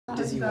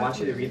Does he want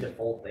you to read the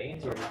full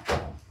things or?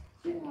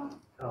 Yeah.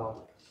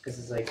 Oh, because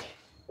it's like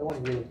no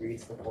one really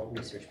reads the full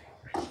research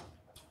papers.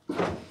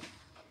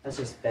 That's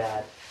just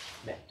bad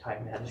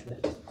time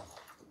management.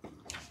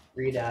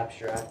 Read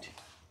abstract,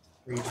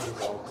 read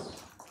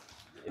results.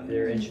 If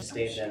they're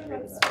interesting, then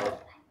read the method.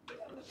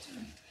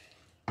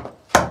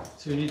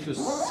 So you need to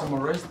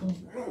summarize them,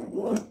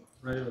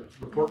 write a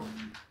report.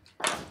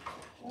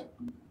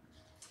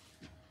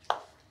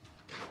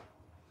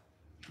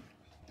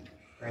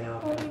 Right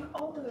now.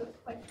 All the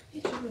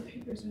each of the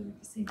papers are the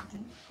same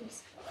thing.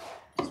 It's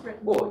just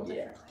written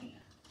differently.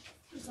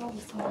 It's all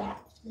the same.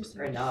 Research.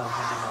 Right now, I'm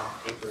handing out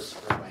papers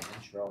for my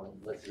intro and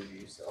lit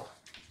review. So.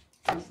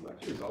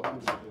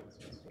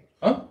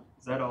 Huh?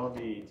 Is that all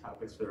the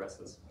topics for the rest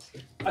of the semester?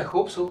 I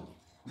hope so.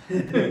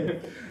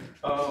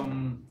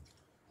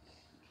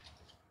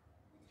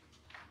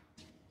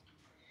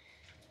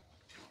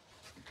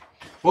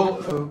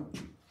 Well,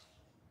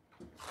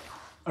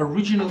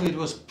 originally it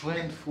was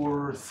planned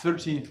for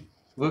 30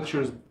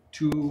 lectures,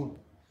 2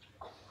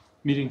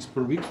 meetings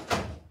per week.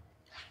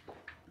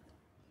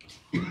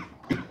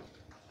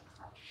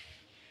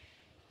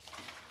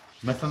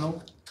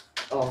 Methanol?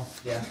 Oh,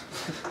 yeah.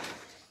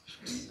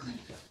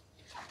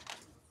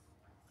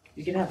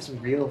 You can have some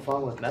real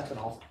fun with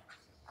methanol.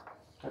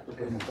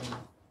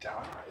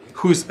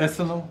 Who's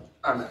ethanol?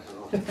 I'm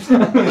ethanol.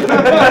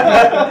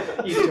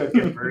 You took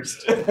it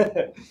first.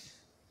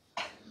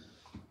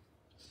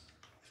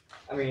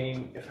 I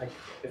mean,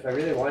 if I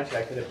really wanted to,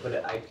 I could have put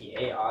an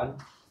IPA on.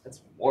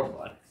 That's more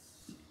fun.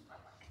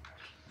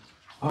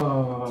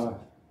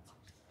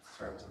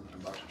 Sorry, I'm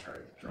about to try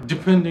it.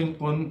 Depending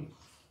on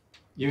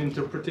your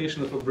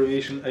interpretation of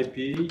abbreviation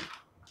IPA,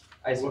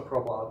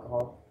 Isopropyl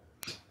alcohol.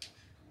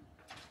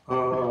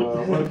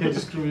 one can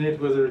discriminate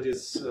whether it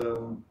is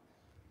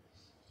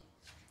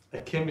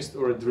a chemist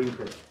or a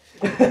drinker.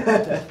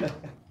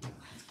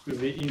 Could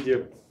be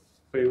India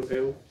Pale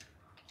Ale.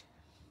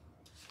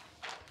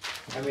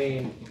 I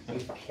mean, you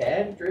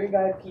can drink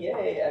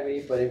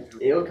IPA, but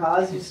it'll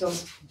cause you some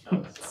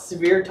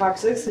severe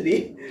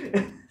toxicity.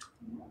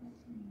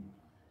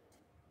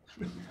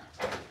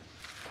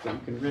 You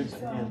can rinse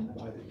it in.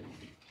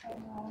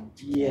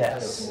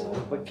 Yes,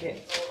 but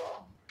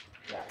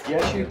you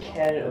actually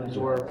can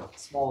absorb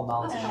small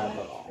amounts of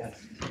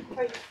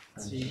methanol.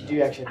 So you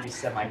do actually have to be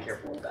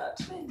semi-careful with that.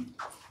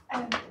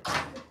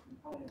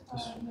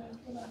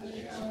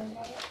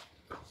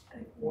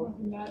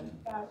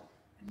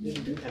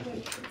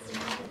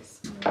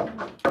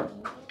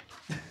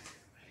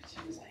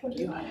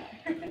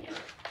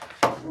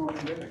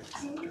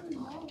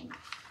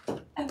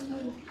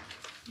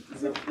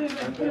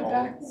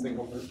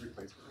 Single move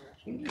replacement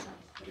reaction.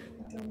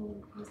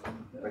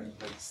 Like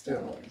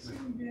still.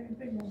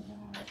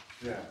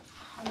 Yeah.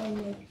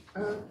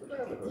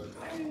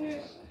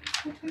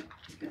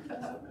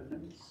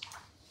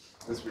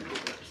 This week was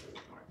actually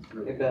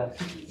really Hey Beth,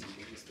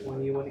 when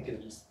do you want to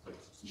get just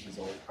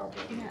dissolve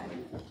properly.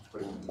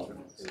 Put it in the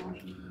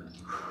stage.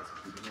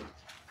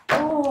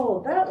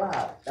 Oh, that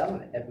lab. That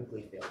one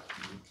epically failed.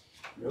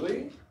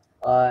 Really?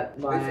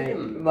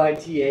 My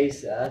TA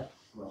said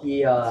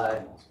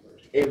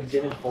it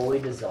didn't fully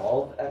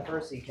dissolve at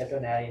first, so he kept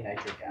on adding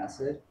nitric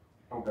acid.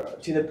 Oh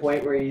god. To the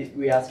point where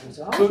we asked him,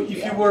 so how So much did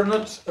if add?" you were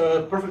not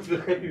perfectly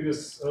happy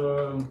with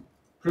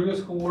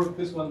previous homework,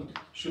 this one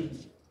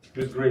should,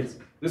 with grades,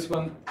 this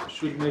one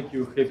should make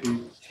you happy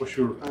for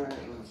sure.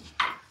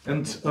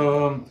 And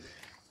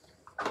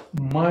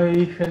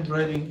my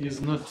handwriting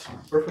is not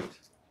perfect,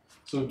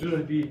 so do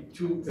not be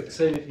too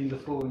excited in the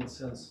following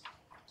sense.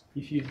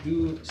 If you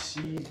do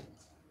see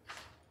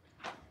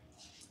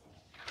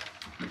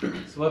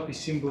sloppy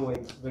symbol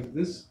like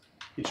this,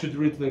 it should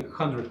read like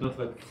 100, not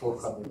like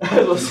 400.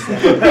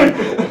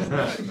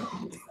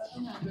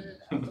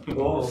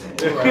 Oh,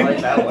 I like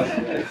that one.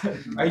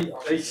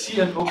 I see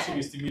an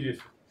optimist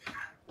immediately.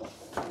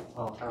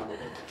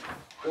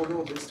 Well,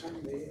 no, this time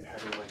they had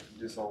to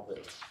dissolve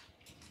it.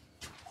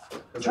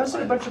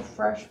 Trusted a bunch of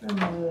freshmen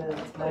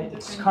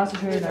with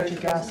concentrated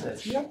nitric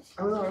acid. Yep.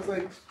 I don't know. I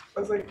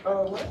was like,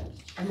 what?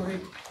 I'm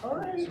like, all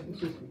right.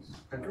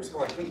 And first of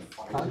all, I couldn't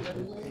find it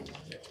anyway.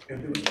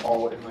 And it was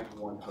all in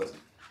one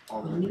husband.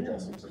 All the nitric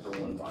acid except for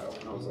one vial.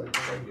 And I was like,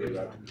 I gave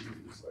that to you.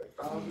 Just like,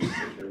 I'll just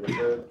sit here with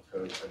it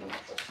because I don't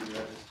trust you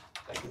guys.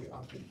 That could be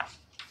awesome.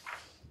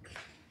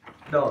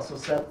 No, so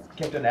Seth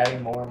kept on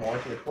adding more and more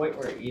to the point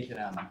where Ethan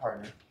and my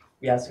partner,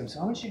 we asked him, so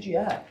how much did you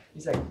add?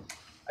 He's like,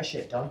 a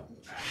shit ton.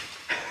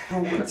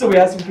 So we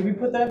asked him, can we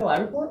put that in the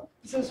lab report?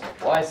 He says,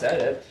 well, I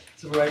said it.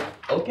 So we're like,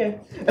 okay.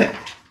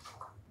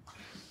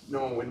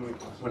 No,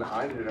 when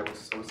I did it, I was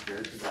so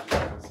scared because I just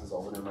had this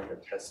dissolving in a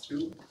test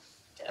tube.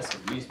 Test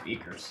of these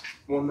beakers.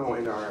 Well, no,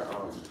 in our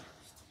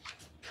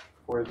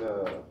for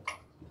the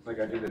I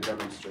did a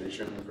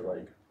demonstration for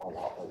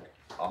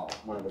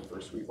one of the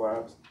first week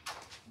labs,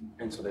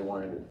 and so they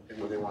wanted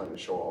to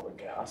show all the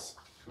gas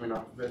coming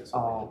off of it,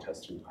 so the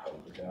test tube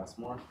held the gas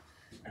more,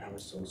 and I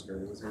was so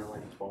scared it was gonna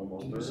foam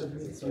over.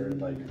 It started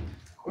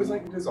it was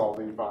like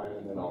dissolving fine,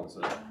 and then all of a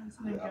sudden, It's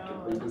gonna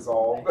rapidly go.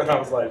 dissolved, and I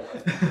was like,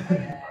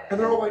 and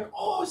they're all like,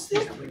 oh,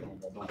 sick. I'm like, oh,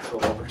 don't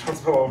spill over, don't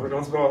spill over,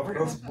 don't spill over,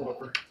 don't spill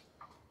over.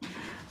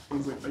 I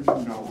was like, I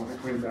do not want to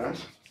clean that.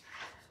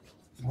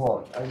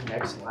 Well, our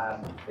next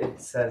lab, it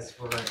says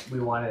we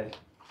wanted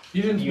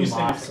You didn't miss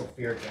fume off anything.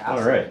 sulfuric acid.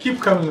 All right. Keep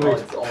coming Oh,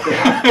 with. it's all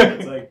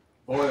It's like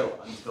boil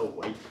until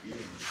white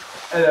beans.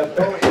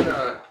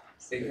 Oh,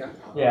 in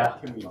yeah.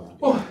 Can we?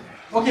 Oh,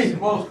 okay.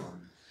 Well,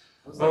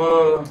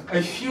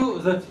 I feel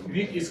that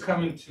week is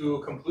coming to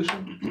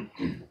completion.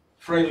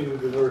 Friday will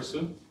be very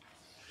soon,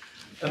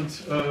 and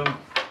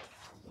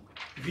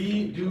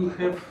we do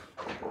have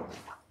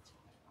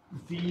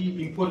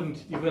the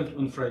important event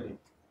on Friday,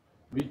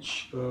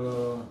 which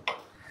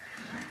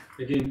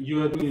again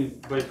you are doing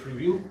it by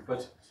preview,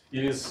 but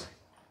it is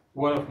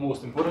one of the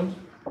most important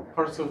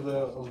parts of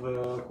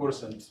the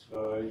course, and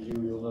you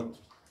will not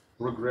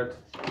regret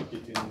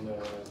it in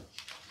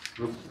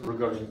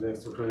regarding the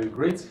extracurricular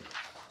grades.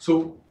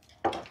 So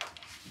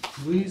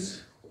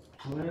please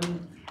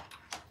plan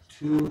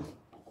to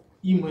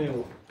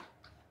email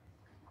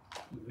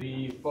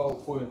the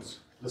PowerPoints,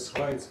 the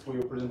slides for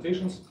your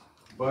presentations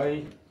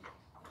by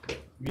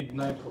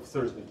midnight of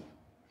Thursday.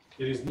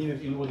 It is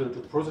needed in order to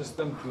process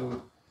them, to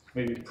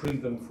maybe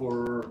print them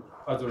for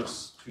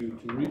others to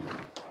read,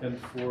 and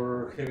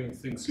for having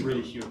things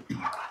ready here.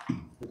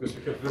 Because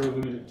we have very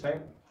limited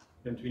time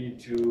and we need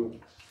to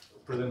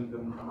present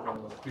them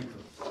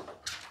quickly.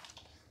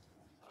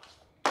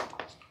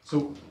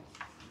 So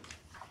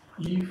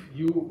if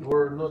you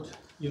were not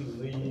in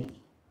the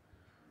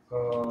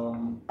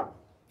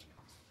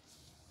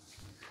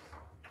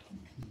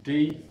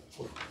day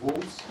of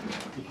votes,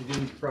 if you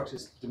didn't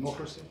practice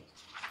democracy,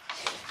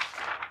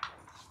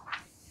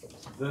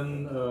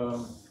 then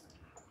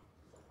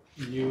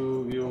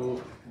you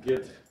will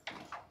get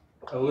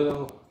a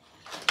little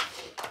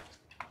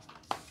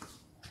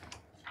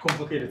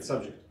complicated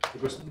subject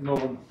because no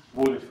one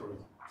voted for it.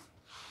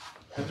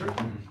 Enter?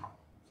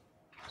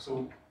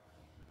 So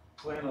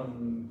plan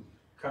on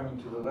coming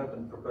to the lab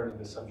and preparing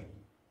the subject.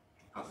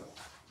 Okay.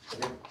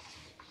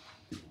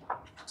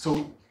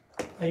 So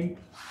I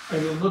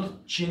will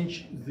not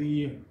change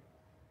the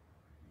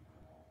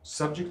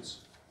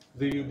subjects.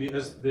 They will be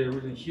as they're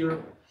written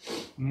here.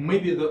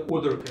 Maybe the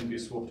order can be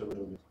swapped a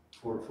little bit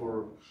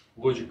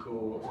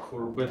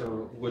for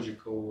better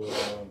logical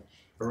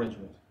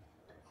arrangement.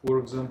 For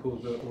example,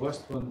 the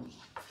last one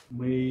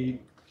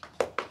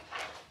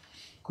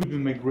could be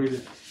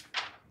migrated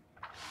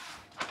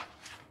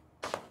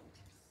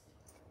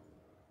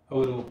a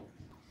little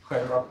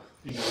higher up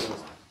in the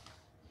list.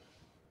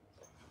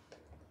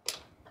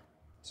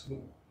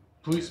 So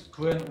please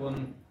plan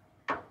on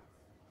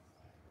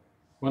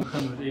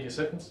 180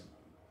 seconds,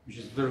 which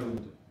is very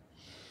limited.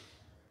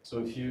 So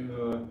if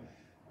you,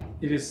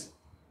 it is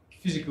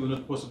physically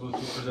not possible to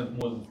present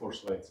more than 4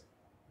 slides.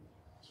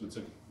 So it's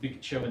a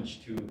big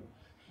challenge to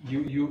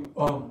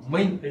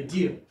main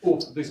idea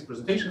of these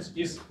presentations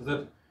is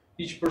that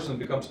each person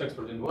becomes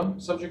expert in one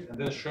subject and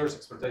then shares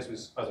expertise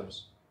with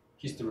others.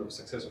 History of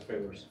success or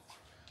failures.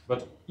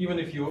 But even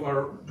if you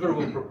are very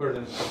well prepared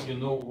and you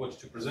know what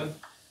to present,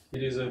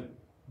 it is a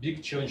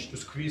big challenge to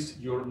squeeze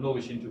your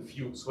knowledge into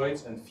few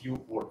slides and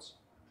few words.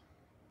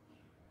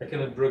 I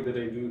cannot brag that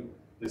I do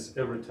this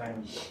every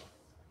time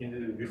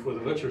before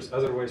the lectures,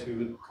 otherwise we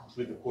would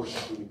complete the course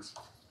in 2 weeks.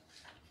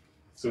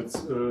 So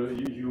it's,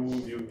 you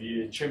will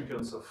be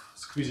champions of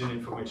squeezing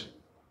information.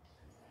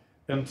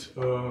 And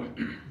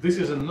this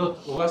is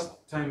not the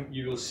last time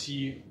you will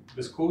see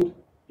this code.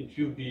 It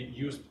will be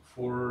used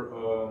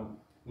for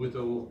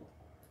little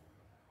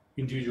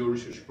individual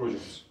research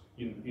projects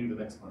in the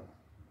next month.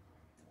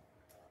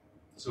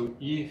 So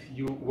if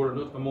you were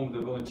not among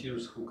the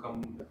volunteers who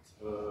come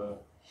at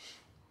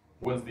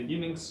Wednesday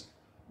evenings,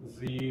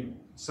 the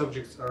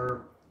subjects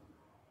are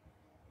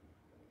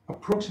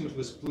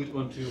approximately split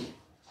onto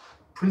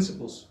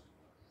principles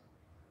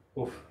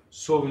of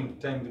solving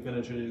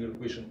time-dependent algebraic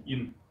equation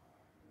in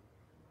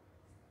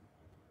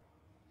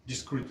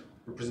discrete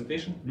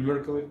representation,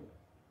 numerically.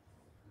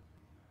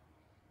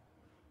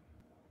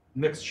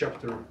 Next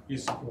chapter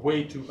is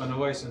way to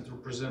analyze and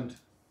represent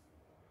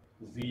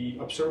the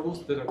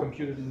observables that are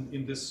computed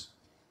in this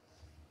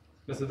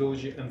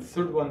methodology. And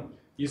third one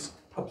is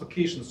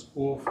applications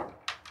of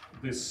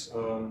these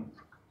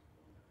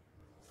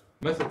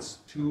methods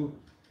to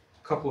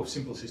a couple of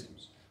simple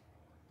systems.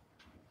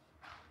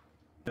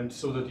 And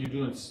so that you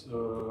do not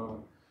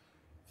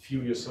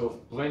feel yourself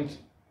blind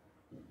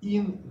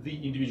in the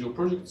individual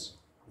projects,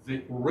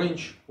 the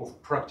range of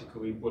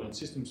practically important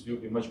systems will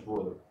be much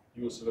broader.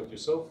 You will select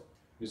yourself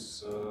with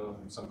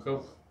some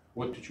help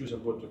what to choose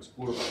and what to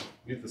explore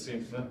with the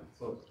same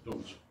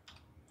methodology.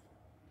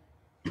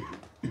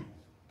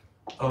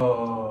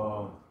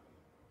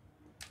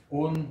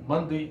 On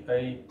Monday,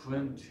 I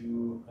plan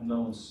to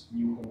announce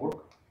new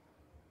homework,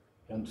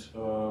 and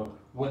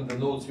when the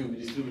notes will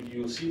be distributed,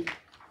 you will see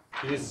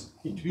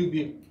it will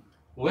be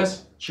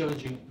less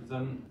challenging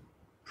than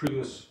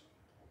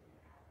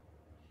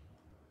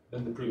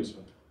the previous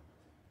one,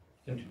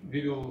 and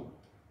we will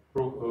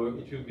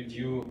it will be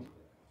due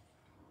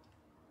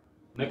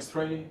next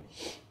Friday,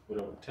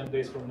 10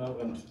 days from now,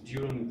 and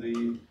during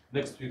the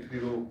next week we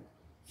will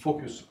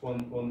focus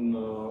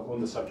on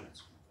the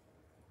subjects.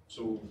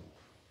 So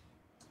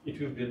it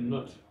will be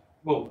not,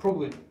 well,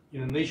 probably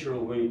in a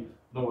natural way,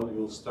 no one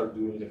will start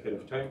doing it ahead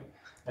of time,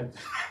 and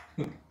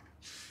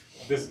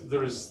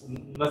there is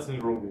nothing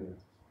wrong with it.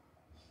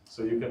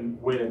 So you can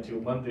wait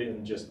until Monday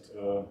and just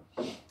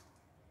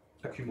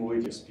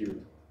accumulate your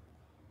spirit.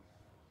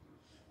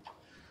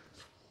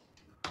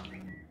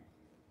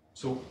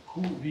 So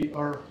who we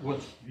are,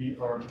 what we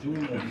are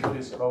doing, and what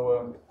is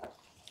our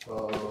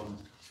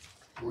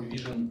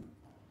revision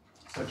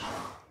section.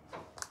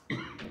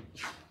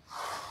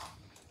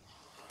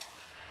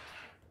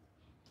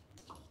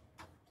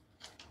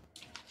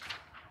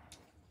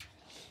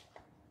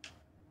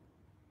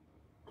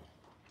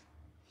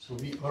 So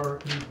we are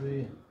in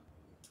the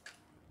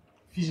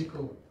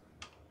physical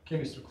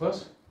chemistry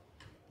class.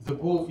 The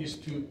goal is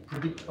to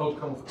predict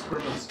outcome of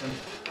experiments and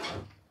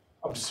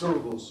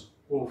observables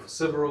of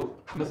several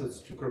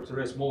methods to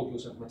characterize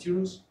molecules and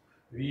materials.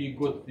 We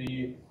got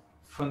the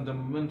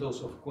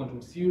fundamentals of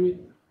quantum theory,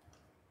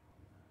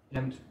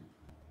 and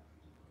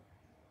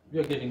we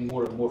are getting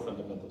more and more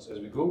fundamentals as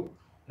we go.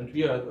 And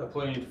we are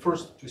applying it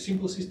first to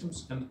simple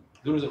systems, and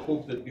there is a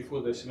hope that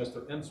before the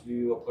semester ends,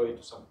 we will apply it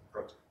to something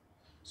practical.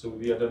 So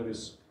we are done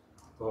with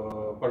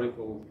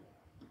particle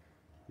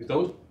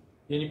without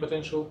any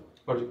potential,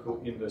 particle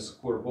in the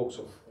square box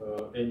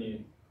of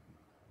any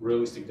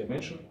realistic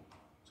dimension.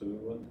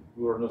 So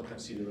we are not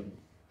considering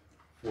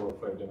 4 or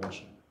 5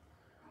 dimension.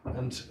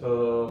 And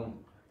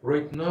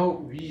right now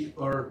we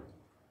are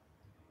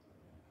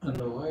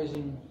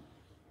analyzing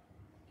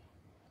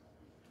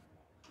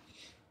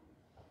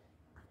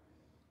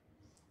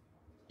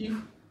if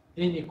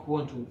any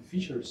quantum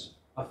features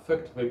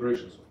affect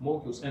vibrations of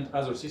molecules and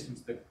other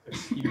systems that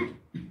exhibit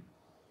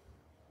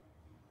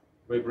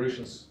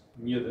vibrations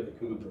near the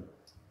equilibrium.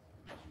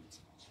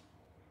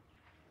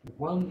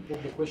 One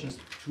of the questions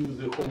to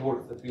the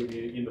homework that will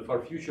be in the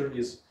far future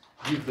is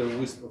give the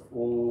list of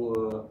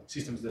all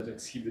systems that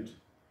exhibit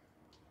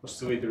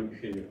oscillatory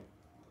behavior.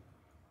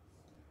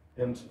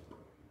 And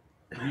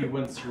we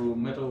went through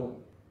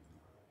metal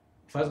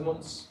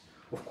plasmons,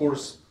 of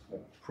course,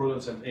 like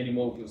protons and any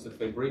molecules that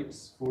vibrate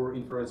for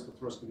infrared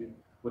spectroscopy.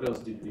 What else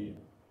did we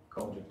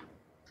count it?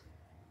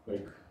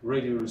 Like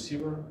radio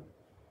receiver.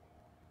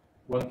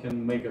 One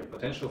can make a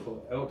potential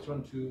for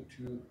electron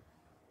to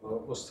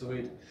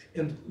oscillate.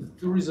 And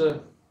there is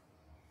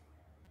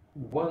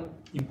one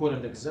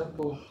important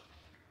example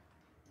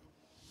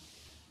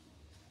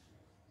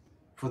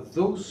for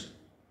those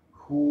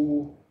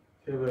who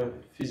have a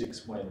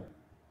physics minor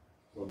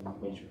or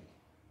major.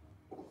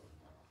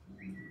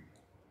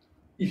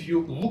 If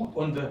you look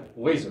on the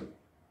laser,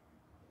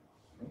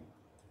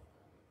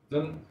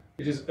 then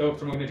it is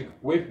electromagnetic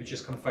wave which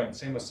is confined,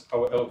 same as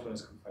our electron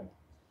is confined.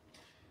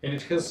 And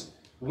it has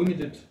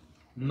limited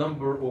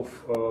number of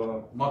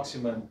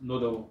maximum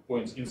nodal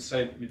points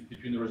inside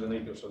between the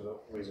resonators of the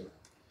laser.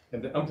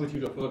 And the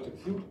amplitude of electric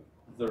field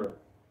there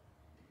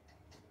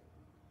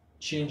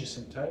changes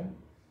in time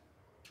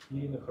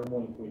in a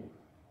harmonic way.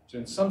 So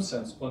in some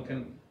sense, one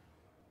can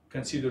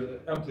consider the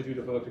amplitude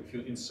of electric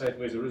field inside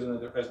laser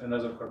resonator as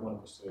another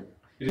harmonic oscillator.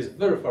 It is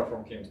very far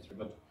from chemistry,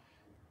 but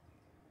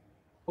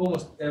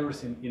almost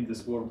everything in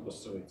this world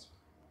oscillates.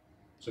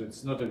 So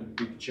it's not a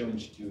big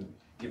challenge to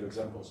give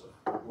examples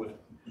of what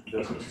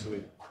does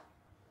oscillate.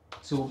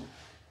 So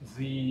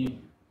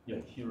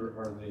here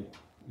are the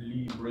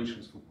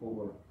liberations for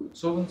polar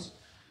solvents.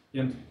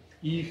 And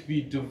if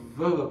we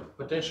develop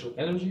potential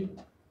energy,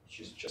 which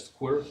is just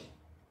square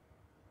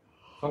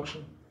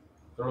function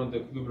around the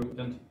equilibrium,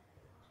 and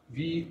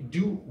we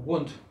do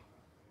want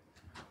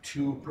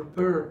to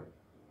prepare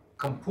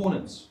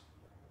components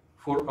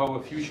for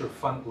our future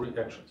fun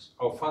reactions.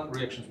 Our fun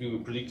reactions will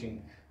be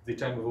predicting the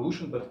time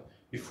evolution, but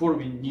before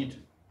we need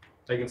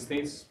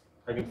eigenstates,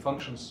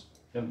 eigenfunctions,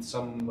 and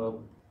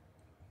some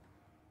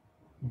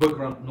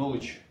background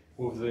knowledge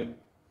of the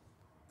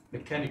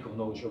mechanical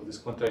knowledge of this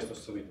quantized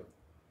oscillator.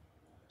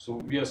 So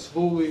we are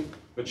slowly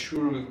but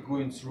surely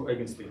going through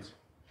eigenstates.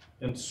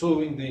 And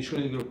solving the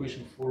Schrödinger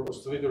equation for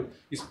oscillator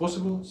is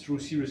possible through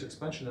series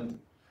expansion, and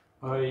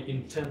I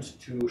intend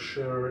to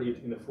share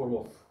it in the form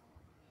of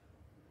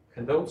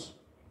handouts.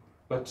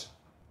 But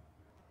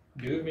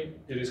believe me,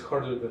 it is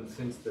harder than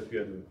things that we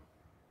are doing.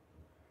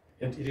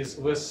 And it is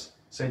less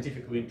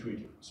scientifically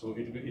intuitive. So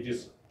it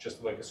is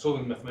just like a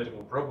solving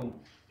mathematical problem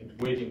and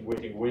waiting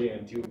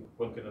until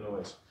one can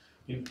analyze.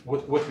 In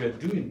what we are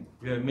doing,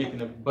 we are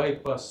making a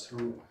bypass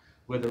through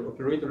weather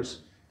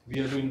operators. We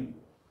are doing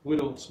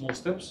little small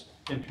steps,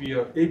 and we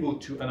are able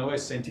to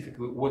analyze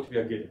scientifically what we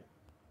are getting.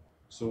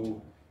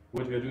 So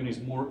what we are doing is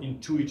more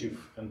intuitive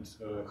and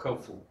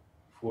helpful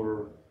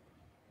for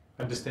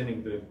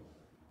understanding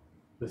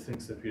the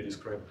things that we are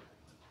describing.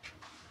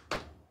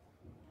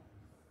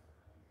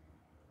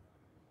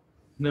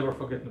 Never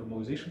forget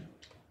normalization.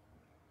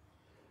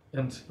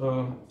 And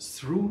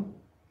through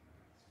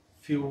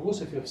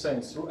philosophy of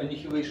science, through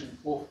annihilation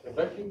of a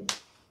vacuum,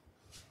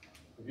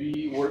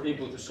 we were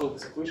able to solve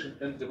this equation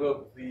and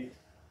develop the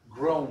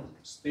ground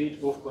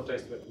state of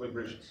quantized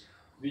vibrations,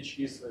 which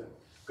is a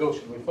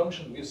Gaussian wave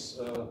function with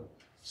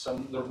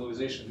some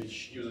normalization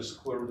which uses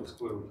square root of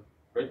square root,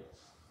 right?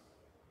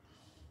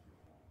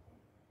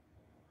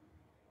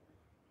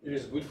 It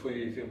is good for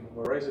you if you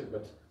memorize it,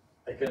 but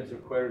I can't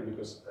require it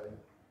because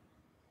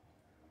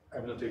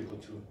I'm not able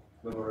to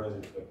memorize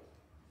it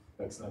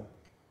like Snap.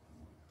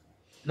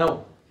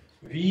 Now,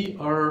 we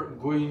are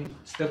going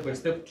step by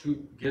step to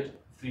get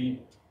the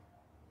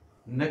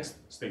next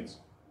states.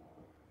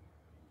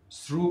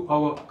 Through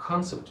our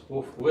concept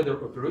of weather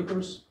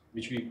operators,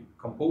 which we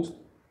composed,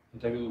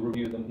 and I will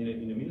review them in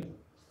a minute,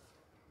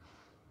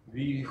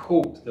 we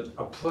hope that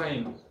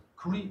applying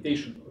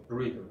creation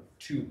operator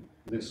to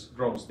this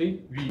ground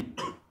state, we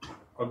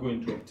are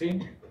going to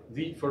obtain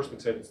the first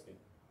excited state.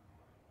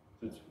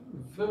 So it's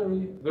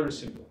very, very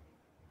simple.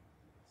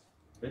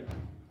 Okay?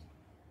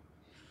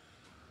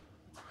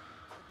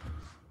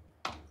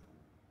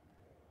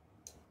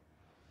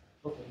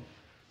 Okay.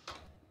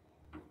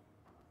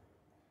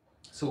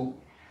 So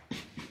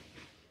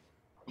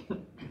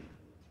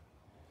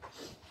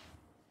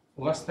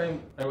last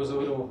time I was a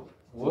little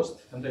lost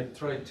and I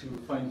tried to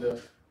find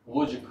the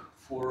logic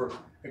for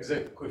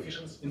exact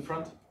coefficients in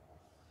front,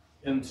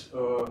 and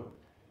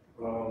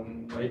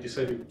I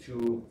decided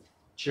to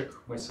check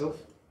myself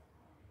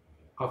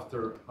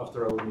after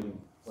our meeting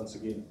once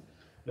again.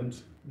 And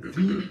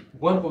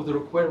one of the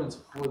requirements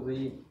for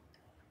the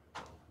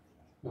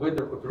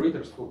weather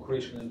operators for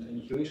creation and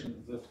annihilation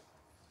is that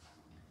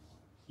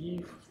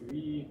if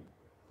we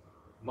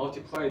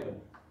multiply them,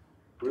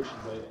 creation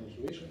by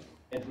annihilation,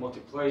 and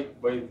multiply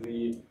by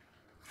the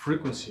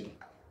frequency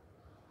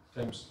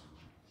times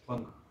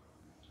Planck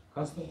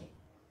constant,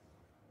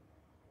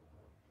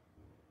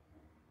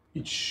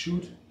 it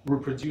should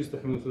reproduce the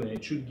Hamiltonian,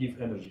 it should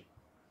give energy.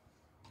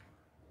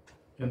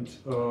 And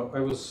I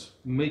was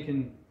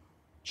making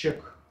check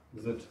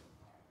that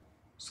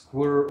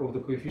square of the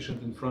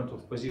coefficient in front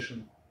of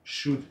position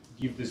should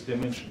give this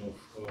dimension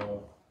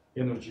of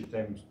energy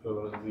times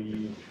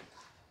the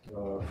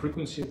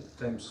frequency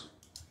times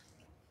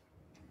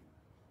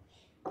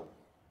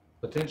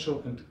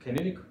potential and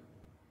kinetic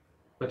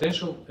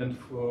potential, and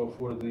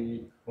for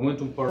the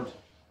momentum part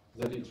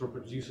that it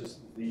reproduces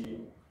the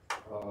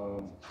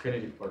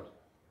kinetic part.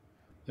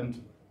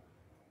 And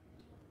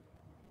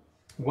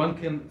one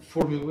can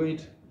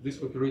formulate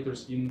these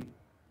operators in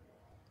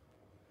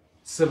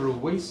several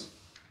ways,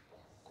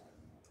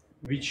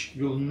 which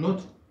will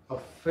not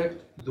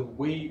affect the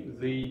way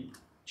they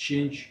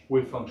change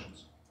wave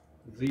functions.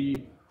 The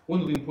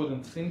only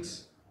important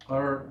things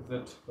are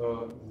that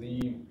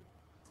the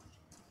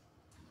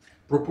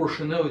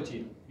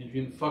proportionality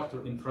between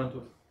factor in front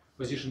of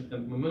position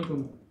and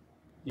momentum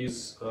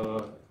is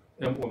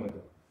m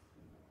omega.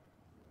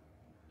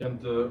 And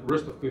the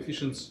rest of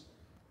coefficients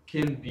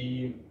can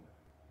be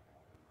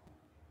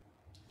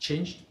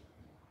changed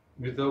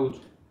without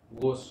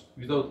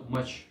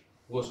much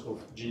loss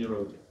of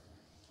generality.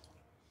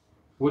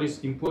 What is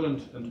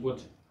important and what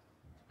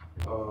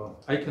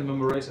I can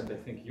memorize, and I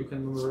think you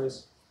can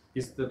memorize,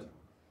 is that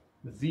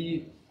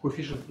the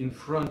coefficient in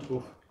front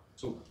of,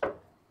 so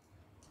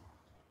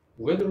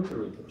weather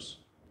operators,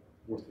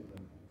 both of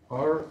them,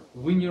 are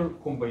linear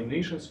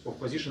combinations of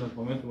position and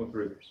momentum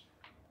operators.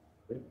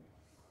 Okay?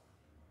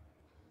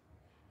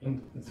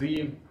 And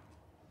the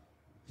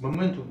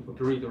momentum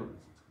operator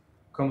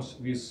comes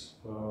with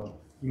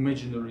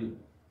imaginary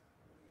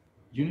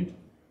unit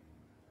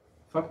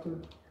factor,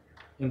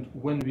 and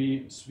when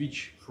we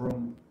switch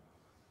from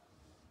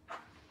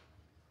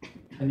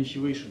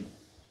annihilation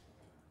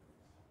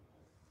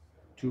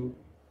to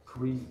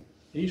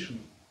creation,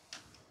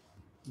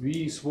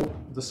 we swap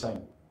the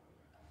sign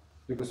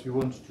because we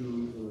want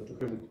to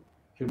have it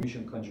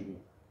Hermitian conjugate.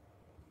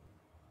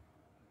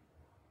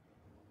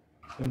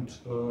 And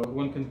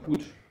one can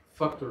put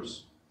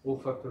factors, all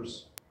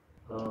factors,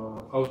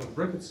 out of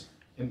brackets,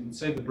 and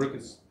inside the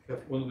brackets have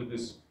only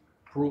this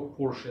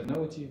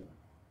proportionality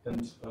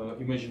and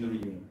imaginary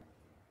unit.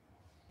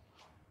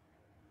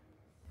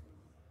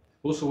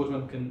 Also, what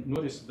one can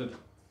notice is that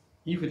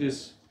if it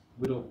is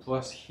little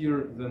plus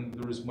here, then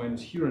there is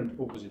minus here, and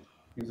opposite.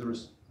 If there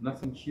is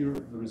nothing here,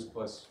 there is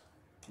plus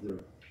there.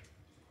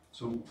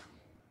 So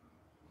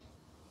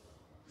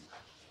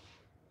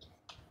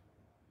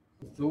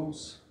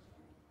those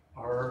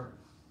are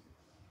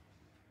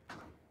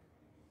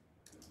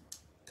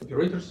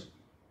operators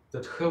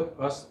that help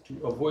us to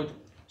avoid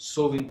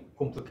solving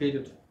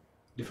complicated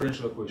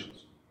differential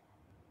equations,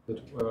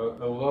 that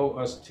allow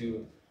us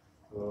to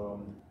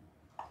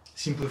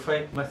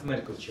simplify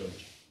mathematical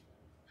challenge.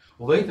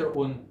 Later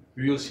on,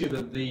 we will see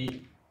that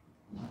they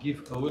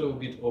give a little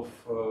bit of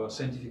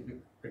scientific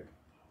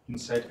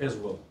insight as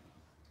well.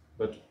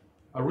 But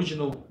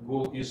original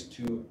goal is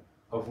to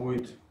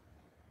avoid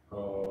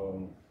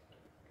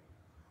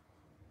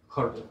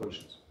hard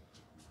equations.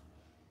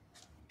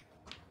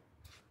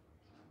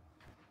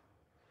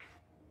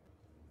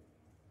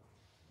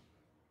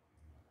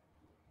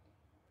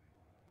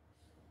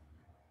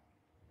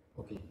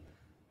 Okay,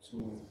 so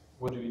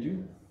what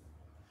do?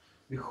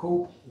 We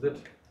hope that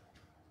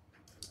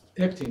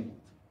acting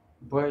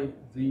by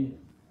the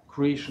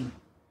creation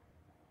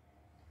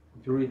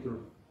operator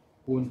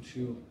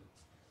onto,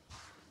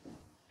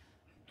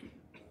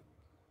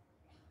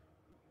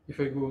 if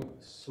I go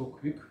so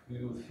quick,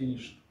 we will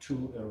finish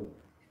 2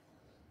 errors.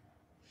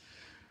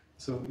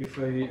 So if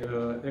I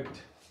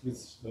act with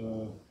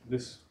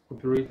this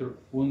operator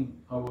on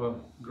our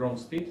ground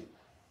state,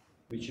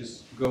 which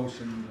is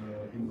Gaussian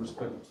in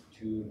respect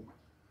to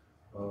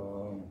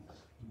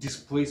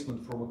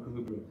displacement from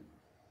equilibrium,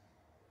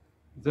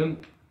 then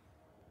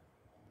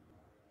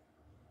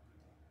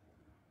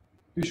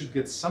we should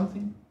get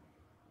something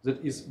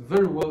that is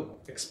very well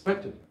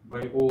expected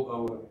by all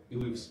our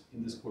beliefs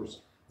in this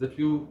course, that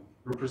will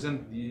represent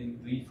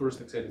the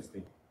first excited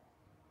state.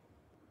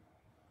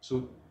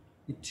 So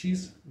it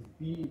is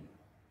the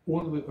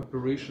only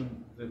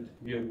operation that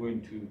we are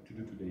going to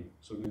do today.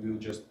 So we will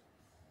just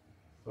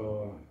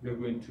we are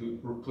going to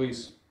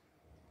replace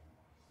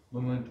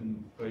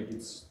momentum by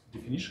its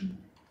definition,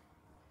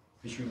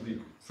 which will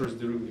be first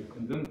derivative,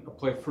 and then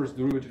apply first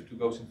derivative to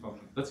Gaussian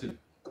function. That's it.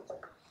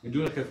 We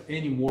do not have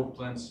any more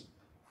plans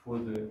for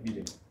the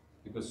meeting,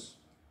 because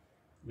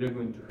we are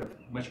going to have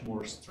much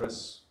more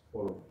stress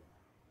or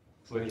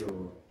pleasure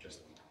or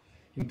just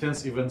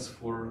intense events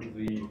for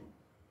the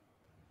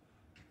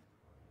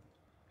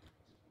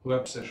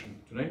lab session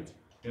tonight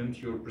and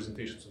your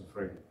presentations on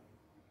Friday.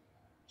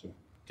 So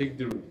take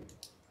derivative.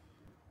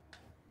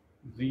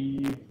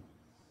 The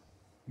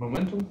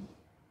momentum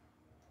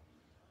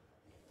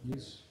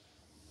is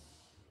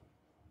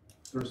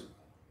first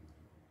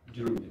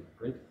derivative,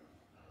 right?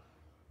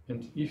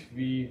 And if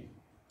we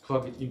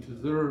plug it into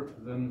there,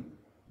 then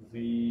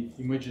the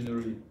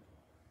imaginary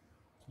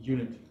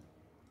unit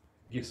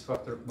gives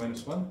factor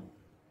 -1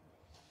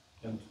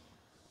 and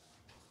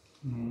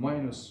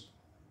minus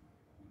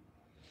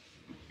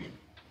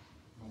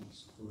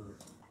square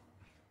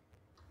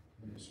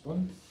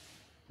 -1,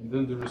 and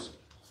then there is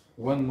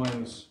 1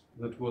 minus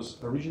that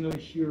was originally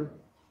here,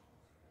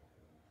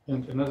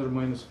 and another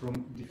minus from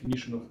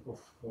definition of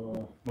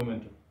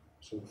momentum.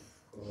 So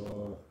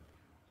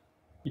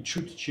it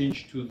should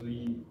change to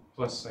the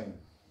plus sign.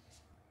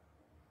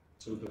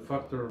 So the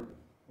factor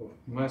of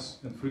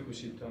mass and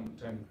frequency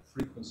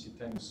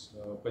times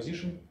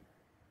position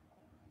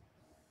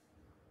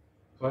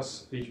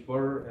plus h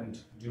bar and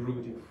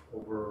derivative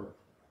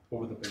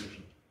over the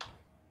position.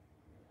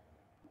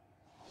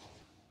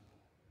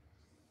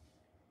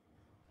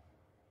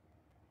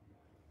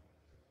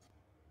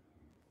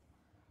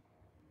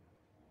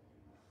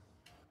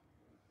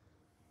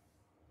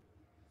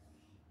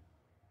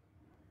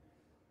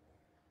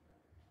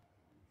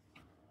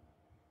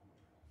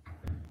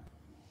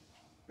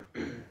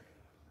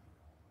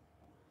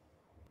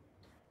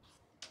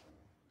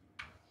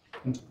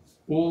 And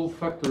all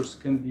factors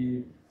can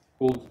be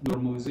called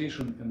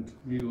normalization, and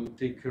we will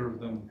take care of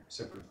them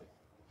separately.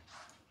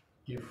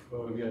 If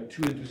we are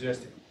too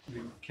enthusiastic,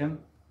 we can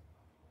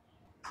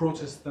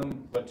process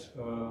them, but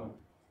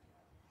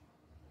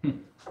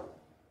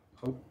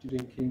how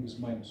did I came with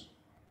minus?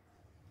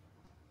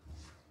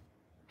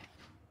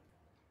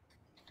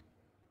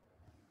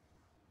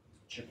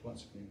 Check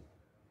once again.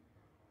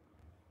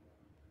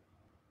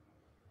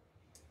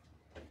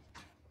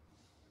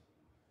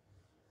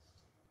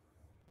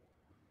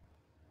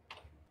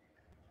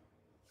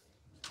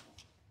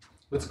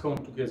 Let's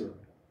count together.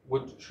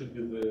 What should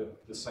be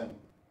the sign?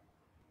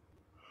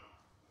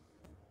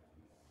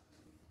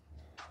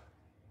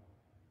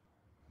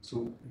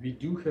 So we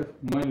do have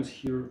minus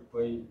here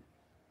by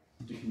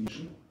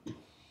definition.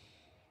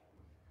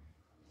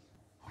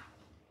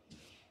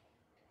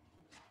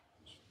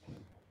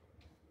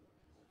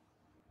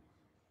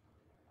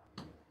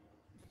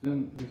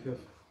 Then we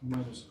have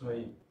minus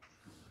I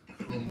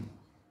from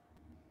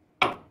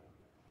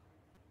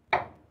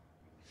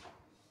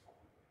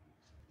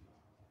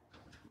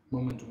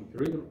momentum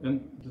operator,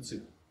 and that's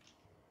it.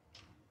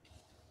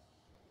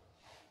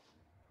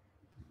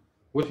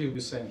 What will be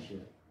signed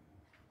here?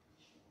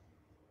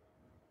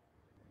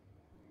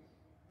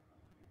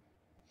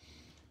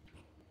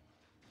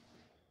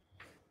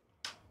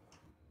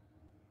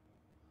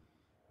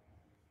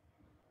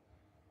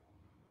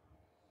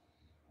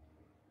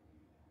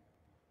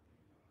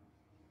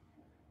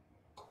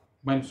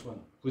 -1.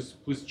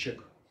 Please check.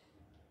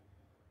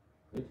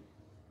 Right?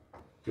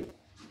 Good.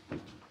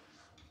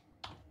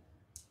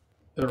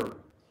 Error.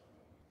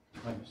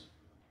 Minus.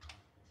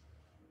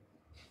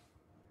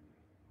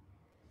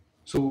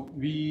 So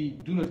we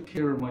do not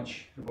care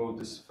much about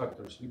these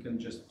factors. We can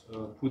just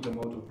put them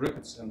out of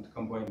brackets and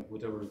combine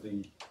whatever they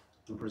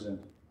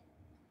represent.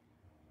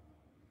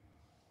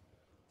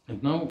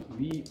 And now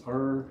we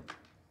are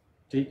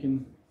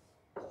taking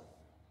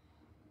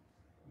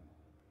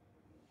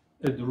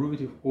a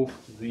derivative of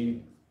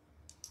the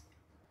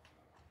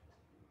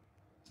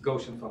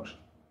Gaussian function,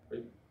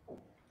 right?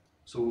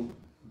 So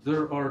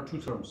there are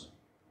two terms.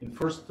 In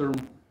first term,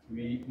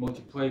 we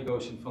multiply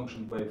Gaussian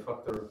function by a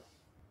factor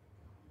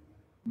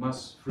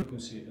mass,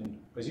 frequency, and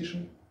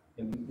position.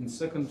 And in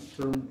second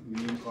term,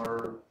 we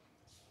are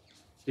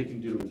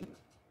taking derivative.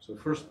 So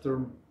first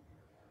term,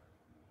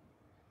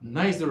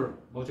 neither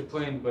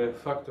multiplying by a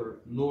factor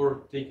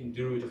nor taking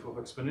derivative of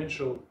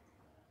exponential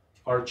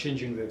are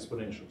changing the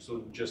exponential.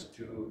 So just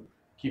to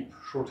keep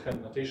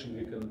shorthand notation,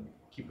 we can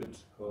keep it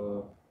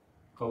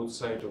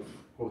outside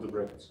of the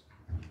brackets.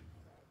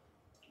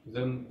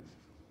 Then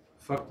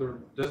factor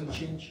doesn't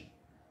change,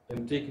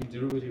 and taking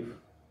derivative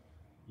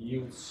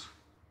yields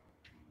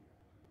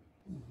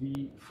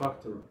the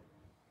factor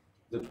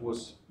that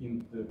was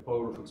in the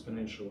power of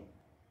exponential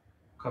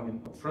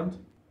coming up front,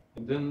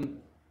 and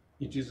then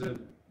it is a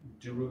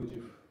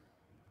derivative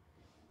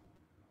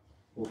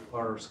of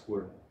r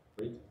squared,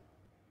 right?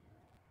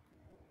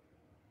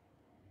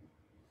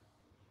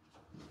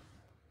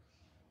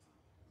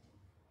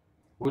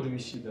 What do we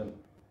see then?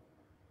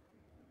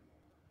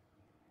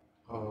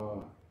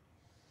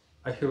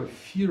 I had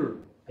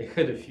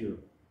a fear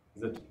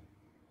that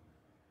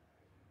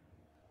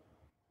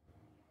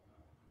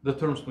the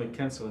terms may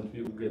cancel and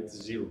we will get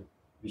 0,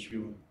 which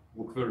will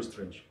look very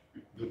strange.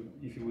 But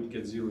if you would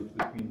get 0, it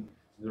would mean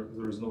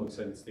there is no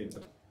excited state.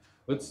 But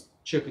let's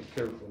check it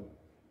carefully.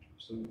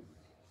 So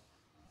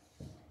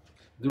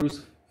there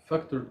is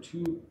factor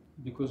 2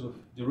 because of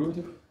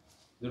derivative.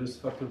 There is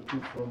factor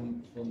 2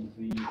 from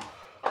the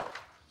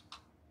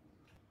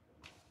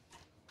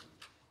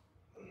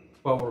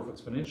power of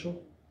exponential.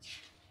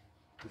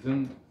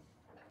 Then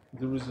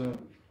there is a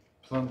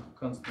Planck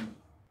constant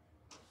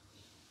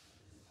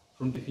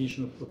from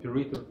definition of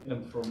operator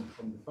and from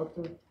the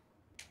factor.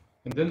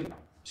 And then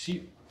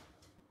see,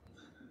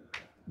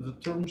 the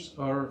terms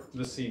are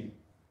the same.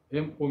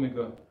 M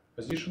omega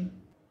position,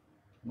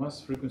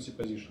 mass frequency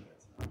position.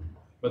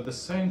 But the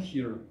sign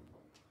here,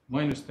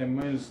 minus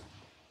times minus,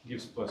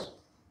 gives plus,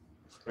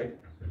 right?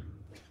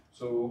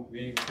 So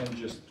we can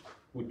just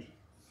put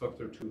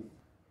factor 2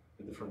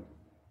 at the front.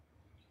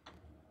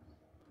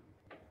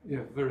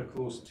 Yeah, very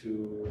close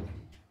to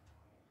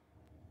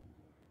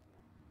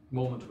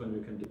moment when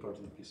we can depart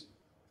in peace.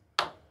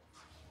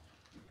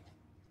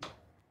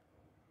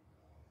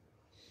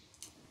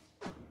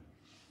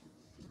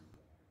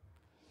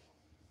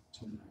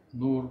 So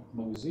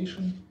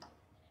normalization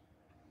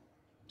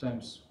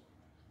times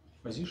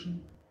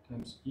position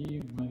times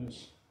E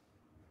minus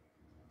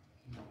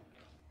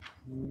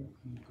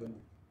omega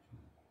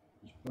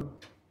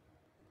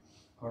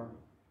r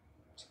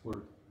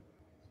squared.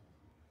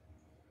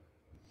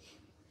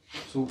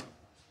 So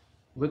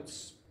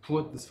let's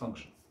plot this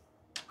function.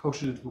 How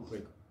should it look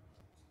like?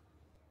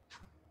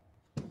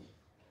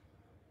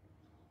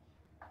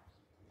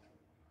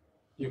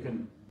 You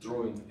can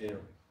draw in air.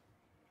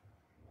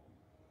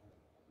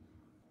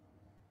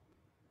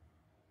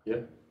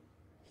 Yeah.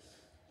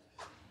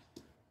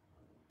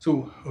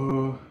 So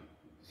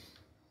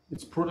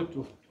it's product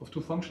of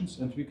two functions,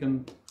 and we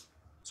can.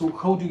 So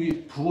how do we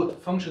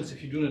plot functions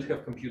if you do not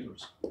have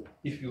computers?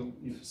 If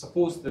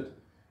suppose that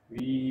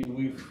we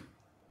live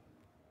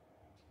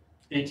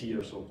 80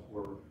 years old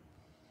or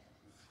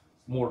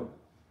more,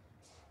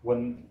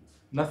 when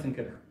nothing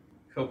can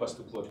help us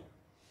to plot.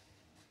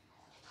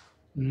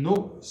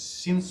 No,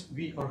 since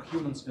we are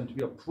humans and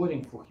we are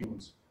plotting for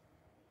humans.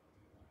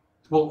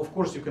 Well, of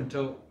course, you can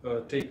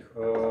take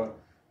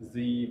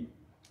the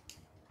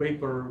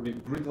paper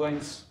with grid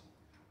lines,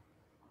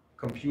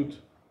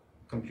 compute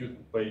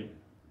by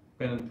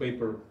pen and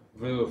paper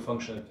value of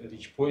function at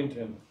each point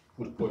and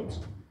put points.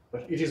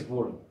 But it is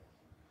boring.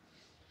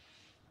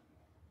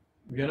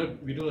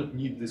 We do not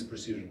need this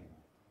precision.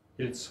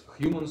 It's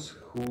humans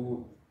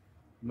who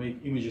make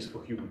images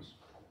for humans.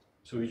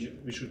 So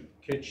we should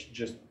catch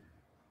just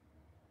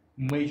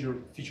major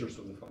features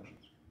of the functions.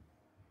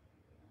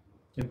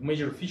 And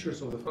major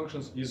features of the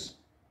functions is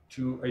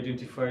to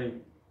identify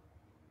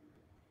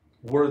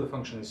where the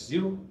function is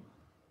 0,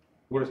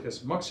 where it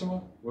has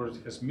maxima, where it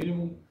has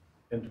minimum,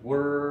 and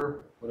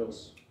where, what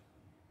else?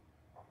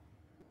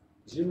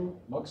 0,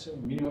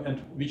 maximum, minimum, and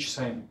which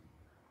sign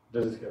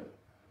does it have?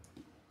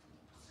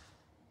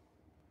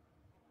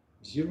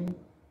 0,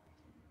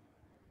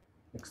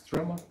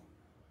 extrema,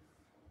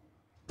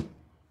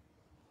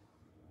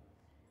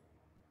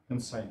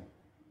 and sign.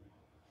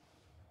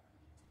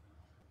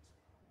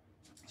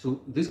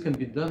 So this can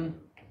be done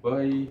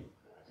by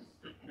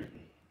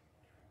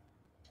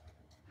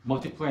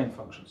multiplying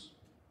functions,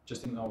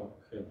 just in our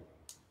head.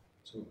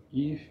 So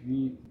if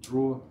we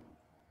draw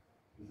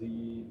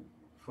the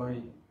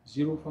phi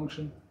 0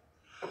 function,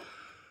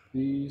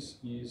 this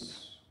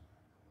is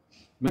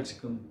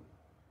Mexican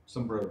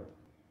sombrero.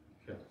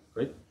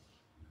 Right?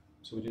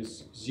 So it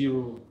is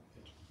 0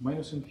 at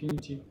minus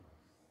infinity,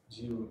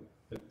 0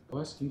 at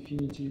plus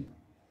infinity,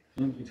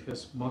 and it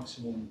has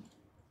maximum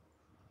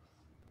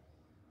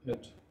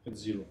at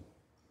 0.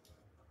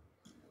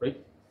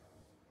 Right?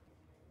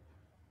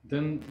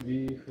 Then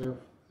we have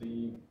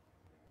the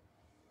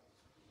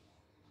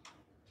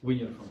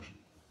linear function.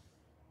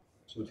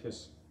 So it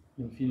has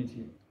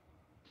infinity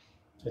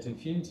at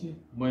infinity,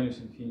 minus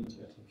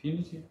infinity at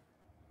infinity,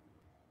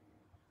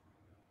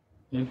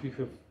 and we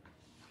have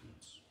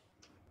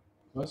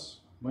plus,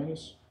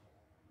 minus,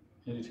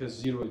 and it has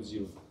 0 at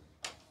 0.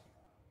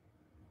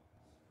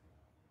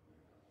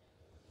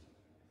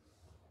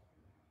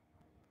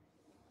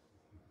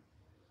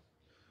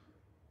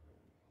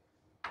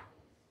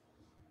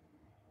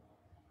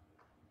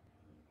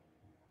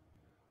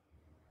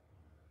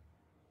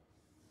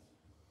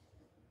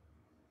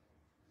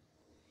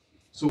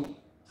 So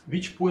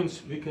which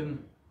points we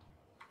can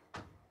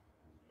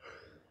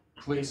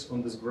place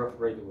on this graph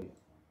right away?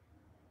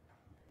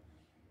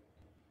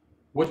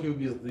 What will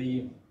be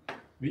the,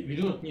 we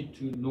do not need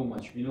to know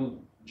much, we know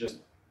just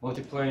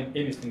multiplying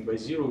anything by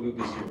 0 will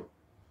be 0.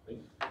 Right?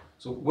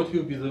 So what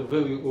will be the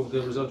value of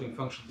the resulting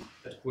function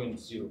at point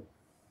 0?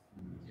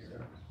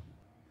 0.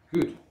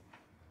 Good.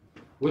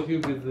 What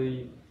will be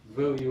the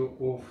value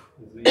of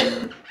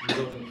the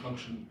resulting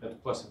function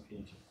at plus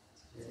infinity?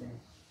 0.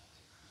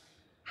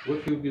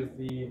 What will be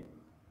the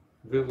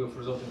value of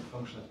resulting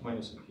function at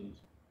minus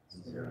infinity?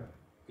 0.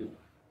 Good.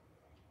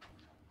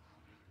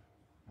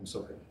 I'm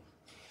so happy.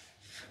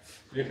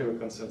 We have a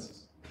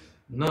consensus.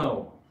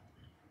 Now,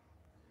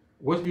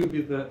 what will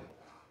be the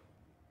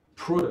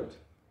product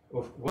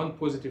of one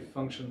positive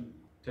function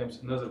times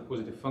another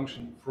positive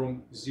function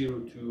from 0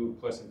 to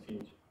plus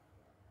infinity?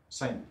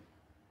 Sign.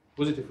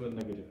 Positive or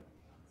negative?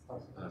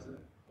 Positive. Positive.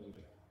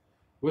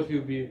 What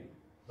will be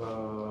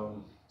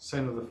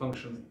sign of the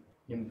function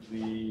in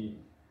the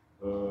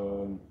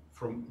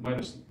from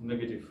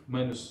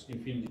minus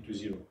infinity to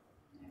 0?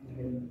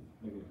 Negative.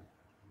 Negative.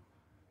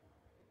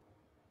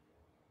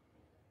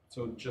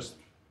 So just,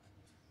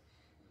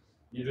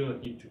 you do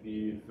not need to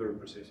be very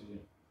precise again.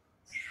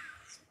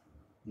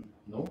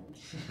 No?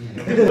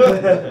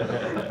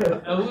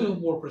 A little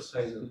more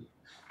precise.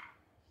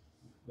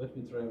 Let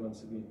me try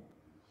once again.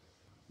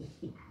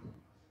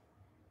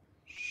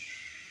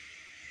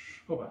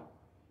 Opa.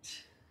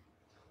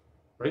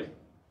 Right?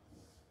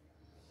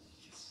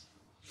 Yes.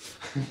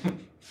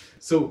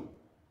 So,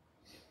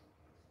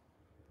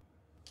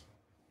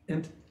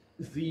 and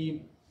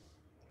the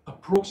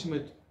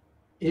approximate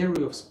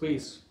area of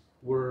space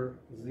where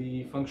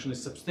the function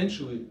is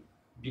substantially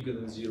bigger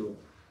than 0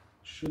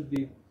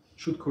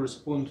 should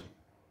correspond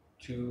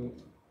to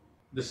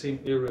the same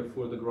area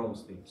for the ground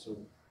state. So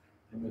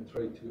I'm going to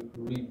try to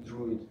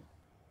redraw it.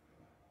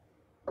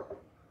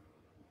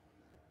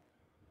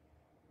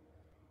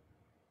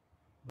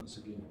 Once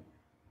again,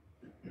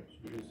 so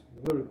it is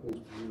very close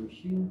to 0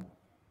 here.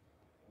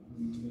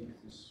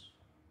 Make this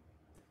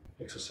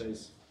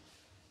exercise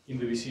in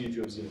the vicinity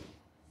of 0.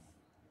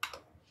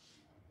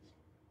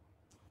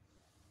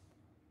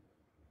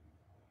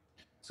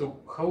 So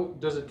how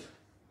does it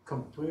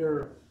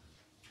compare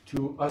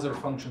to other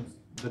functions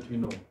that we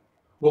know?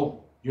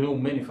 Well, you know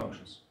many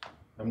functions.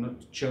 I'm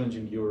not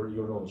challenging your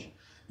knowledge.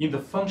 In the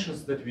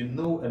functions that we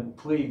know and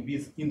play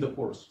with in the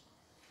course,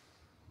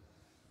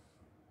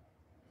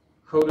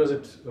 how does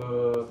it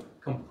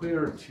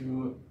compare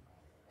to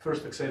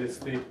first excited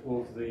state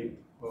of the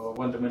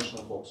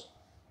one-dimensional box,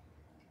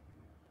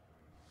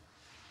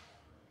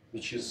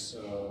 which is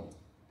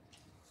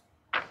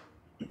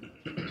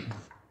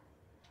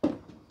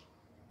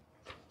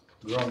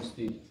ground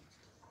state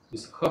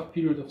is half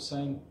period of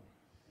sine,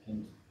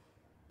 and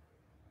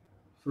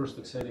first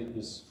excited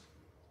is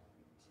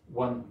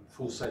one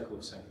full cycle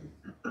of sine.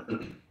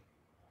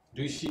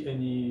 Do you see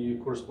any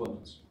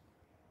correspondence?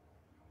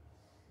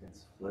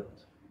 It's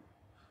flipped.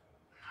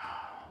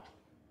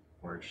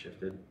 Or it's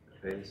shifted the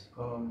phase.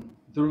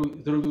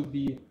 There will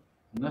be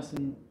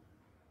nothing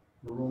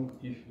wrong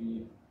if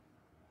we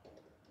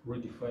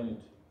redefine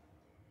it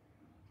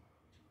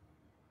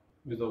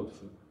without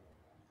flip.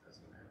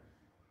 Doesn't matter.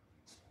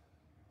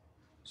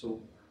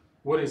 So,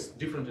 what is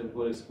different and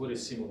what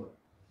is similar?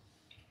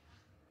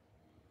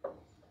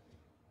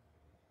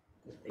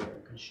 If they are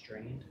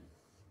constrained.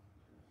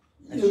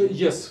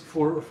 Yes,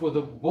 for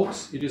the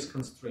box it is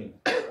constrained.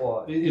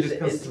 Or It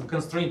is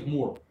constrained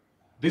more.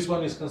 This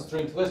one is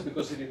constrained less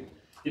because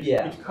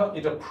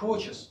it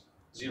approaches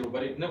 0,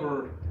 but it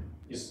never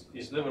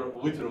is never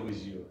literally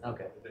 0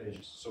 okay. at the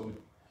edges. So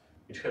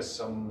it has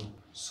some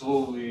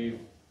slowly,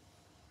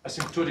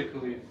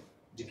 asymptotically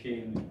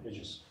decaying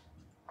edges.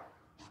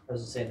 I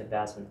was saying the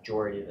vast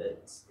majority of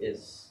it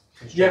is.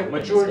 Yeah, constrained within the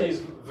majority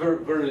state.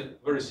 is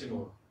very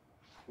similar.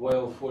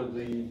 While for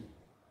the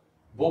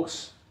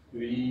box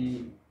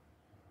we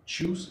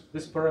choose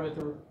this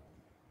parameter,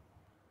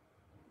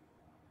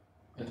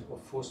 and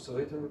for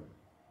oscillator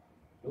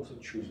we also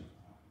choose it.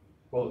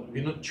 Well,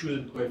 we not choose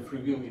it by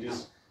free will, it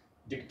is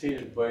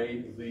dictated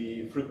by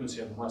the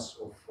frequency and mass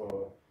of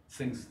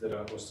things that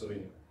are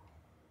oscillating.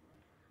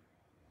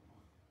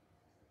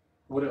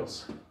 What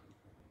else?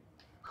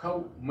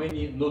 How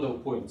many nodal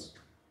points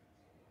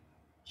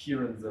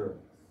here and there?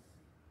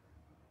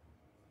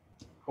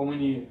 How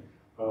many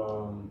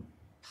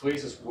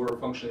places where a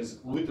function is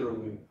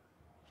literally,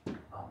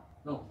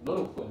 no,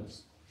 nodal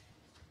points,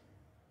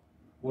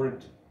 where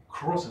it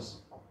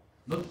crosses,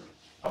 not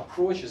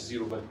approaches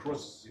 0, but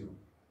crosses 0.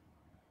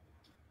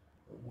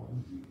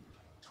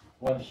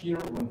 One here,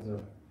 one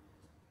there.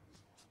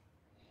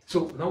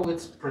 So now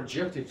let's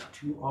project it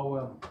to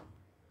our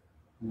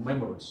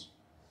memories.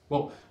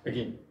 Well,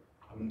 again,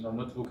 I'm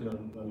not looking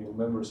on your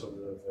memories of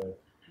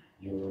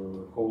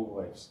your whole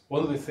lives.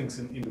 One of the things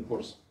in the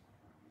course.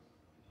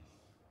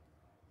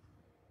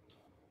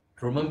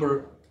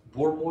 Remember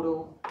Bohr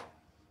model,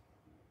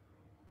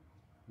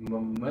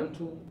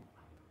 momentum,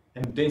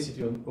 and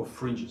density of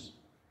fringes.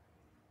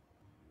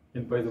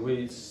 And by the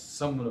way,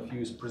 someone of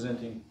you is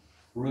presenting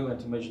real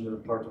and imaginary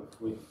part of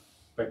wave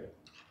packet.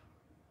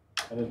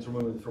 I don't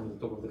remember it from the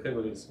top of the head,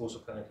 but it's also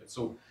connected.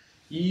 So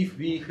if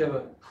we have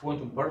a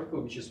quantum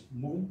particle which is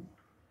moving,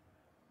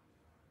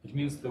 it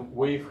means the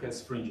wave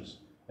has fringes.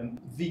 And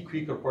the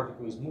quicker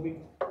particle is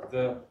moving,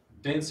 the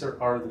denser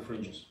are the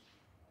fringes.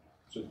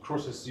 So it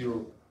crosses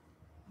zero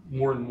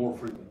more and more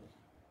frequently.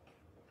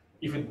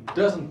 If it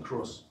doesn't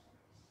cross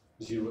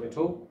zero at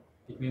all,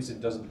 it means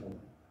it doesn't move.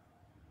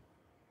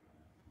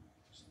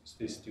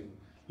 Stay still.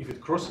 If it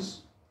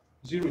crosses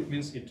zero, it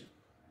means it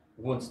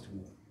wants to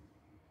move.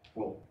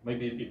 Well,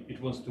 maybe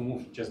it wants to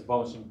move, just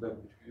bouncing back,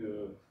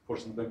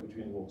 forcing back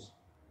between walls.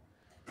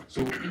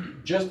 So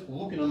just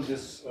looking on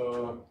this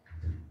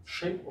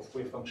shape of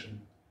wave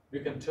function, we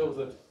can tell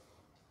that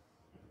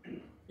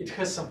it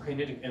has some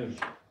kinetic energy.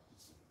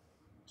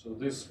 So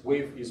this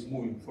wave is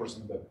moving,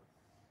 forcing back,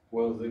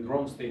 while the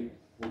ground state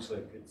looks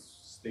like it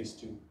stays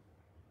still.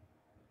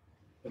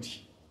 And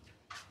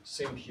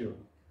same here.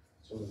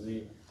 So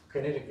the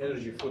kinetic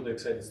energy for the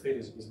excited state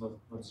is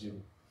not zero.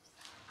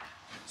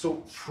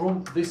 So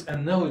from this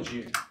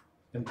analogy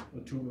and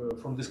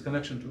from this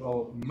connection to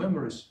our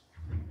memories,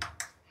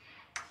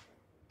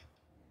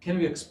 can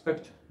we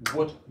expect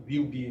what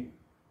will be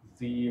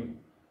the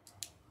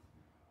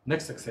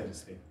next excited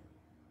state?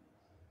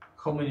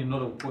 How many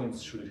nodal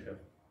points should it have?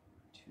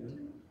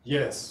 2.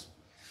 Yes.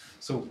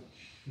 So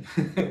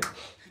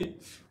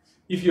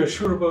if you're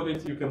sure about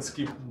it, you can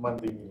skip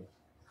Monday meeting.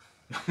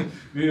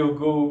 We will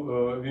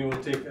go. We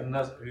will take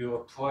another. We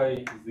will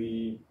apply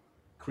the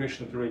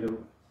creation operator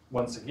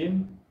once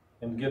again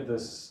and get the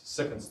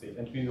second state,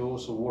 and we will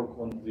also work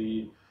on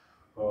the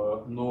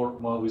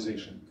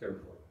normalization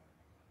carefully.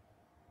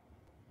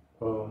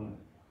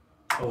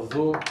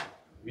 Although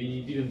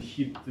we didn't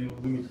hit the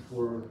limit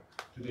for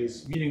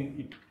today's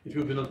meeting, it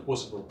will be not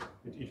possible.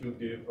 It will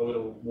be a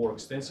little more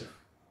extensive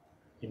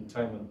in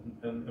time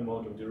and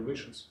amount of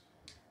derivations,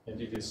 and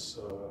it is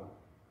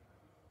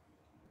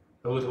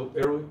a little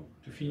early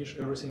to finish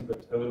everything,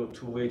 but a little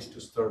too late to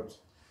start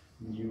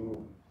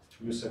new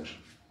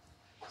section.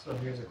 So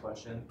here's a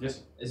question.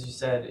 Yes. As you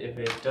said, if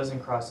it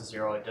doesn't cross the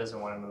zero, it doesn't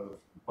want to move.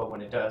 But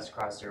when it does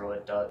cross zero,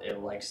 it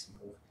likes to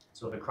move.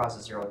 So if it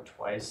crosses zero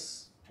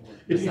twice,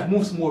 It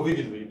moves more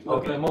vividly.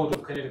 Okay. The amount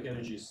of kinetic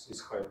energy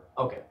is higher.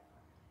 Okay.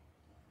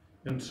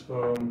 And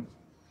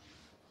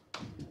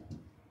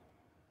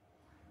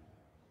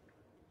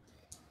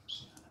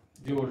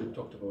we already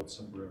talked about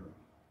sombrero.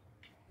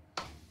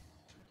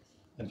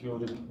 And we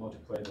already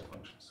multiplied the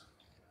functions.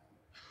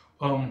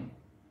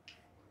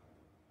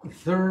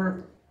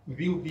 There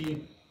will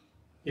be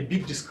a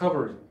big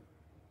discovery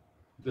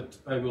that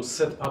I will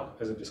set up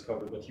as a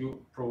discovery, but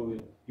you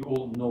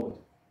all know it.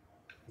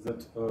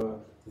 That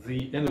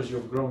the energy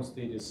of ground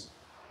state is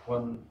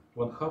one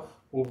half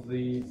of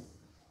the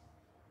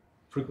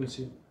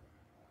frequency,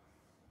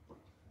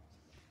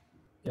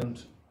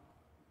 and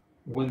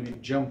when we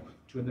jump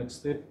to the next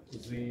step,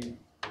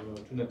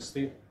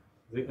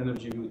 the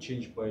energy will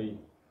change by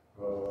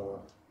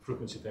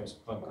frequency times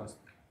Planck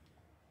constant.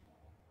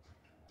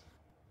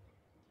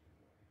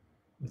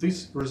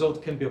 This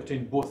result can be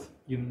obtained both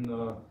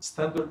in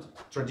standard,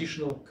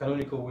 traditional,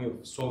 canonical way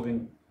of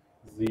solving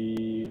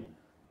the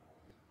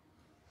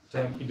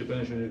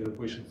time-independent generic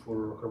equation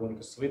for harmonic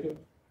oscillator,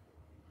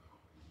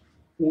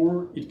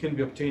 or it can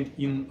be obtained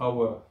in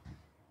our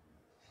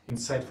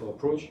insightful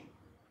approach,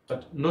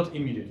 but not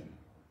immediately.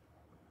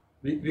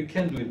 We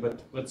can do it,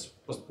 but let's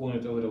postpone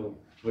it a little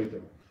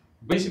later.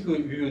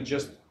 Basically, we will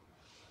just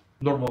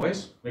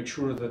normalize, make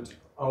sure that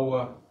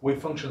our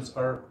wave functions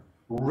are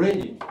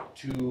ready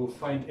to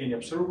find any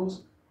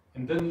observables,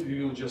 and then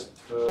we will just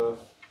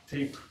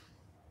take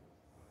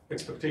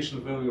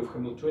expectation value of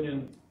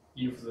Hamiltonian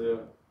if the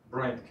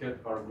Bryant cat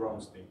are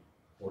ground state,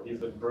 or if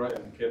the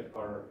Bryant cat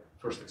are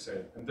first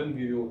excited, and then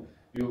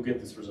we will get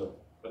this result.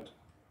 But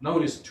now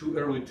it is too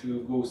early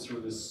to go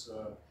through this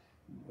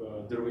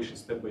derivation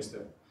step by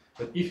step.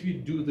 But if we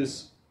do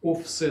this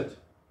offset,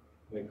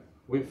 like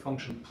wave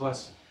function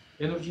plus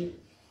energy,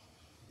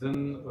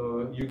 then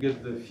you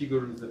get the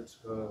figure that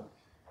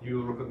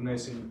you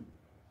recognize in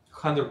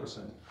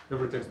 100%.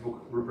 Every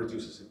textbook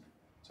reproduces it.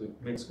 So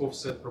it makes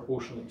offset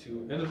proportional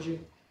to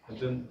energy and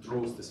then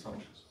draws these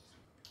functions.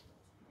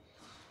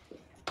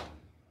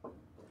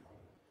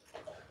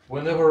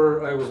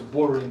 Whenever I was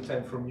borrowing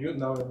time from you,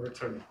 now I'm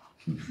returning.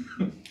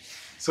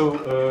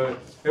 So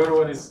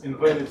everyone is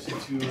invited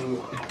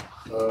to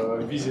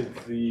visit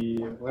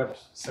the lab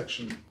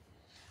section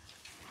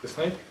this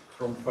night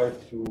from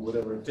 5 to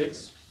whatever it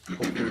takes,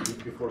 hopefully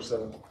before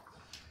 7.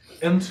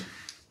 And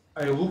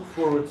I look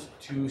forward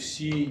to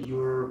see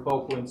your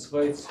PowerPoint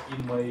slides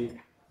in my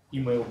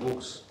email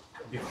box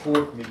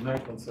before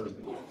midnight on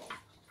Thursday.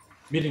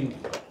 Meeting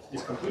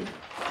is complete.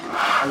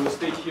 I will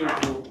stay here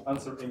to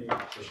answer any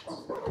questions.